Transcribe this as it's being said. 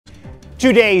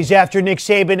2 days after Nick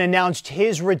Saban announced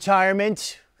his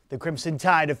retirement, the Crimson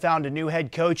Tide have found a new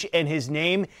head coach, and his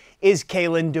name is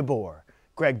Kalen DeBoer.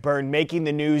 Greg Byrne making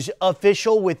the news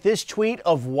official with this tweet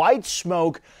of white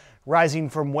smoke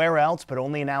rising from where else, but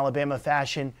only in Alabama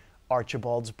fashion,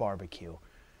 Archibald's Barbecue.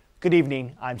 Good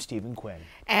evening, I'm Stephen Quinn.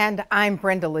 And I'm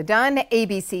Brenda Ledun.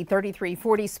 ABC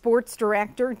 3340 Sports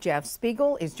Director Jeff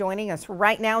Spiegel is joining us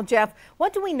right now. Jeff,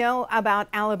 what do we know about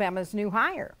Alabama's new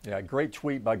hire? Yeah, great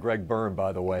tweet by Greg Byrne,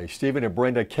 by the way. Stephen and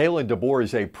Brenda, Kalen DeBoer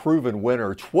is a proven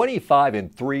winner,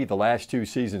 25-3 the last 2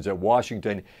 seasons at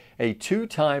Washington, a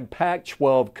 2-time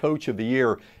Pac-12 Coach of the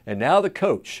Year, and now the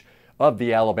coach of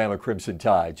the Alabama Crimson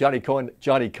Tide.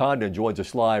 Johnny Condon joins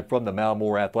us live from the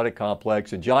Malmore Athletic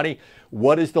Complex. And Johnny,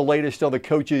 what is the latest on the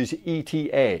coach's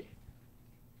ETA?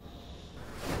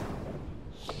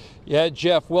 Yeah,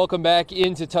 Jeff, welcome back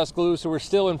into Tuscaloosa. We're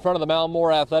still in front of the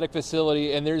Malmore Athletic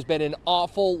Facility, and there's been an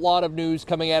awful lot of news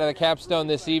coming out of the capstone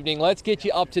this evening. Let's get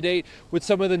you up to date with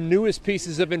some of the newest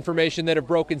pieces of information that have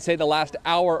broken, say, the last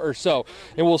hour or so.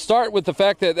 And we'll start with the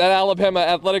fact that Alabama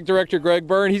Athletic Director Greg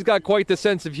Byrne, he's got quite the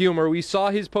sense of humor. We saw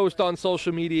his post on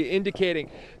social media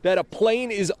indicating that a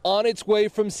plane is on its way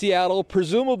from Seattle,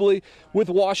 presumably with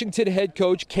Washington head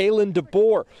coach Kalen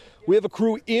DeBoer. We have a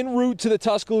crew en route to the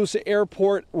Tuscaloosa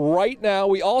airport right now.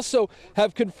 We also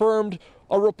have confirmed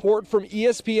a report from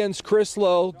ESPN's Chris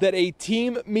Lowe that a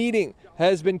team meeting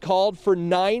has been called for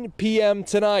 9 p.m.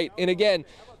 tonight. And again,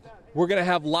 we're going to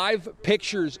have live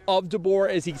pictures of DeBoer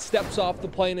as he steps off the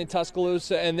plane in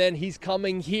Tuscaloosa, and then he's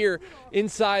coming here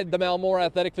inside the Malmore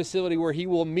Athletic Facility where he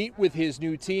will meet with his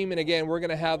new team. And again, we're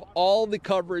going to have all the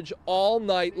coverage all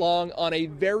night long on a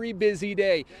very busy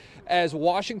day as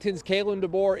Washington's Kalen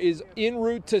DeBoer is en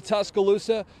route to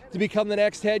Tuscaloosa to become the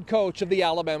next head coach of the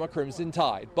Alabama Crimson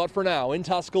Tide. But for now, in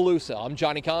Tuscaloosa, I'm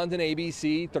Johnny Condon,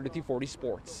 ABC 3340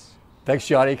 Sports. Thanks,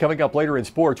 Johnny. Coming up later in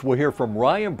sports, we'll hear from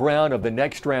Ryan Brown of the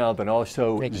Next Round and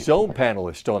also zone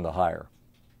panelist on the hire.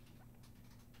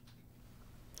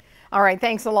 All right,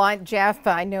 thanks a lot, Jeff.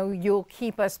 I know you'll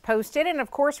keep us posted. And of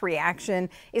course, reaction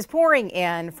is pouring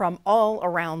in from all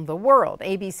around the world.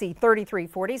 ABC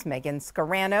 3340's Megan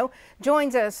Scarano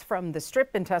joins us from the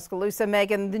Strip in Tuscaloosa.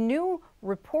 Megan, the new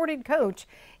reported coach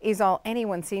is all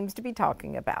anyone seems to be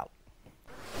talking about.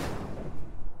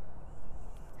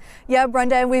 Yeah,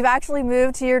 Brenda, and we've actually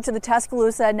moved here to the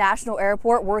Tuscaloosa National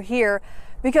Airport. We're here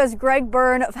because Greg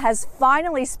Byrne has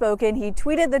finally spoken. He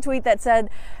tweeted the tweet that said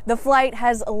the flight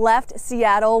has left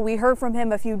Seattle. We heard from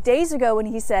him a few days ago and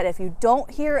he said, if you don't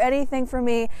hear anything from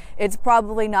me, it's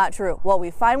probably not true. Well,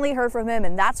 we finally heard from him,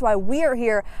 and that's why we are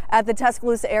here at the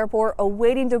Tuscaloosa Airport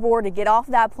awaiting DeBoer to get off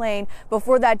that plane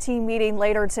before that team meeting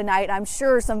later tonight. I'm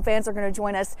sure some fans are going to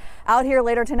join us out here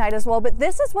later tonight as well. But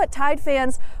this is what Tide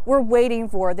fans were waiting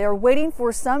for. They're waiting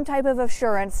for some type of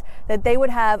assurance that they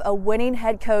would have a winning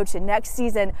head coach and next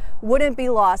season wouldn't be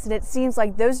lost, and it seems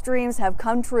like those dreams have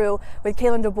come true with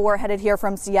Kalen DeBoer headed here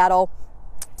from Seattle.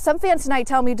 Some fans tonight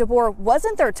tell me DeBoer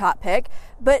wasn't their top pick,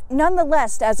 but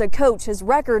nonetheless, as a coach, his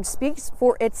record speaks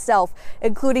for itself,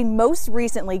 including most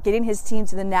recently getting his team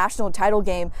to the national title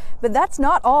game. But that's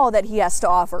not all that he has to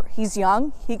offer. He's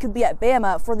young. He could be at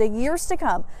Bama for the years to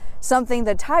come, something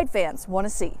the Tide fans want to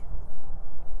see.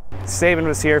 Saban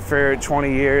was here for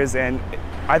 20 years, and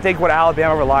I think what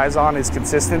Alabama relies on is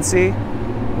consistency.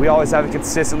 We always have a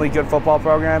consistently good football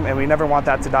program, and we never want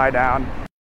that to die down.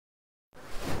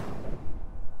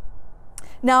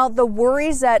 Now, the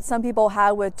worries that some people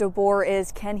have with DeBoer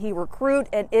is, can he recruit,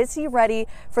 and is he ready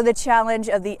for the challenge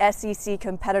of the SEC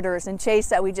competitors? And Chase,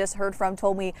 that we just heard from,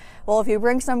 told me, well, if you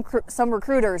bring some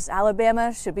recruiters,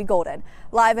 Alabama should be golden.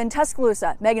 Live in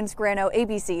Tuscaloosa, Megan Scarano,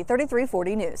 ABC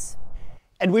 3340 News.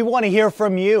 And we want to hear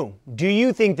from you. Do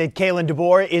you think that Kalen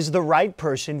DeBoer is the right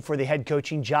person for the head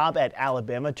coaching job at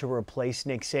Alabama to replace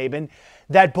Nick Saban?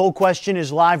 That poll question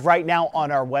is live right now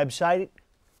on our website,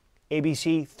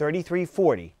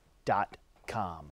 abc3340.com.